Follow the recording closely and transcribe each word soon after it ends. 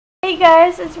Hey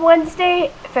guys, it's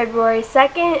Wednesday, February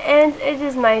 2nd, and it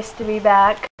is nice to be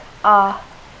back. I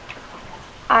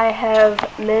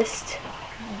have missed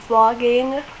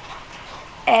vlogging,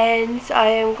 and I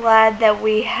am glad that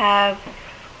we have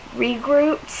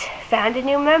regrouped, found a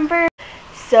new member.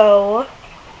 So,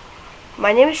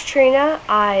 my name is Trina,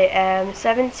 I am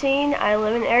 17, I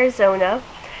live in Arizona,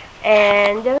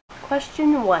 and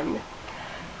question 1.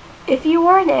 If you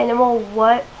were an animal,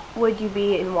 what would you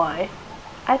be and why?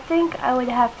 I think I would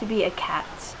have to be a cat,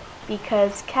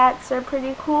 because cats are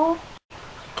pretty cool.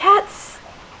 Cats,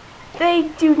 they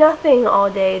do nothing all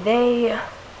day.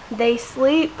 They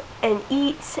sleep and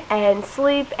eat and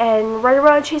sleep and run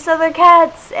around, chase other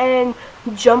cats, and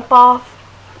jump off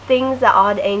things at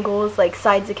odd angles, like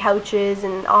sides of couches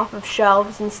and off of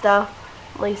shelves and stuff.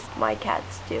 At least my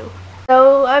cats do.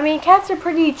 So, I mean, cats are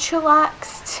pretty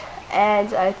chillaxed,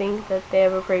 and I think that they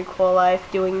have a pretty cool life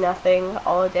doing nothing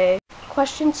all day.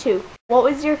 Question 2. What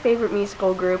was your favorite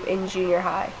musical group in junior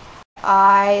high?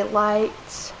 I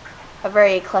liked a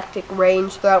very eclectic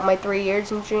range throughout my 3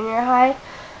 years in junior high.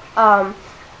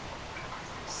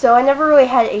 So I never really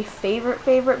had a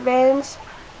favorite band,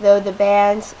 though the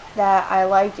bands that I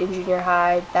liked in junior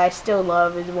high that I still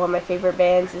love is one of my favorite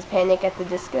bands is Panic at the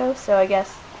Disco, so I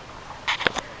guess.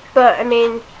 But I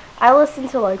mean, I listened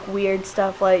to like weird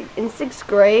stuff. Like in 6th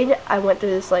grade, I went through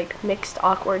this like mixed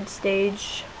awkward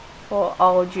stage. Well,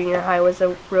 all of junior high was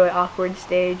a really awkward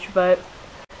stage, but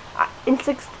in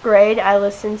 6th grade, I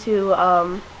listened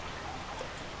to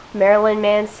Marilyn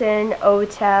Manson,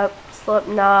 OTEP,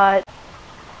 Slipknot,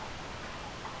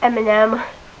 Eminem,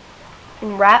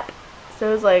 and rap. So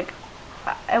it was like,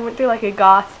 I went through like a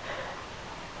goth.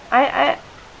 It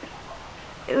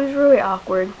was really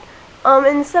awkward.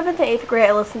 In 7th and 8th grade,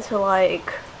 I listened to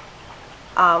like,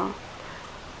 a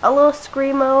little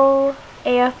screamo,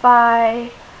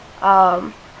 AFI,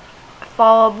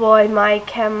 Fall Out Boy, My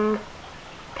Chem,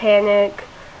 Panic,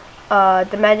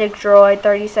 The Magic Droid,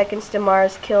 30 Seconds to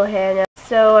Mars, Kill Hannah.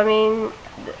 So, I mean,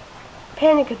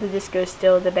 Panic at the Disco is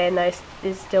still the band that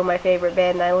is still my favorite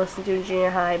band that I listened to in junior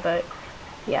high, but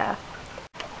yeah.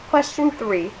 Question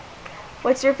 3.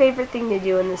 What's your favorite thing to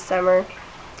do in the summer?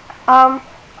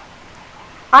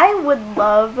 I would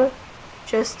love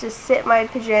just to sit in my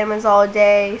pajamas all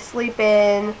day, sleep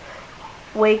in,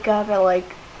 wake up at like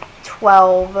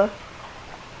 12,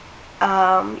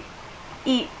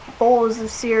 eat bowls of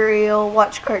cereal,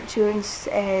 watch cartoons,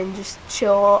 and just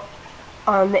chill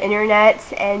on the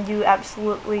internet and do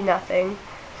absolutely nothing.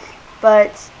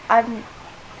 But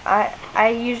I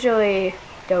usually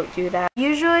don't do that.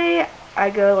 Usually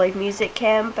I go like music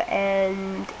camp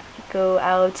and go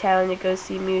out of town to go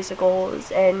see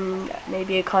musicals and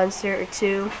maybe a concert or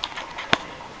two.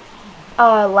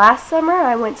 Last summer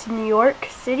I went to New York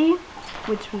City,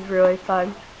 which was really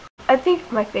fun. I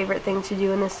think my favorite thing to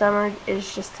do in the summer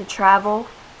is just to travel.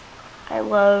 I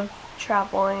love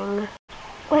traveling.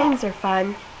 Planes are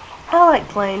fun. I like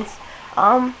planes.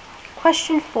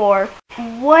 Question 4.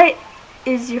 What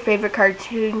is your favorite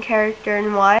cartoon character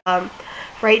and why?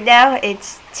 Right now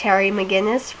it's Terry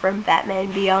McGinnis from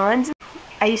Batman Beyond.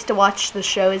 I used to watch the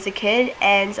show as a kid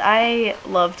and I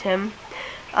loved him.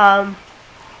 I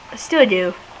still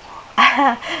do.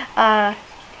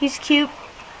 He's cute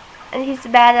and he's a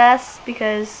badass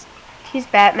because he's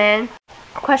Batman.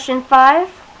 Question 5.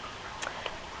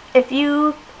 If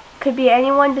you could be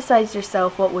anyone besides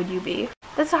yourself, what would you be?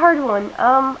 That's a hard one.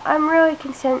 I'm really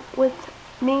content with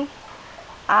me.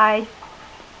 I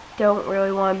don't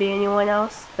really want to be anyone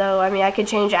else, though. I mean, I could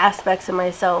change aspects of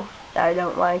myself that I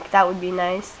don't like. That would be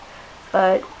nice.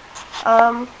 But,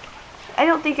 I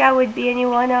don't think I would be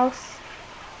anyone else.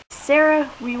 Sarah,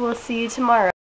 we will see you tomorrow.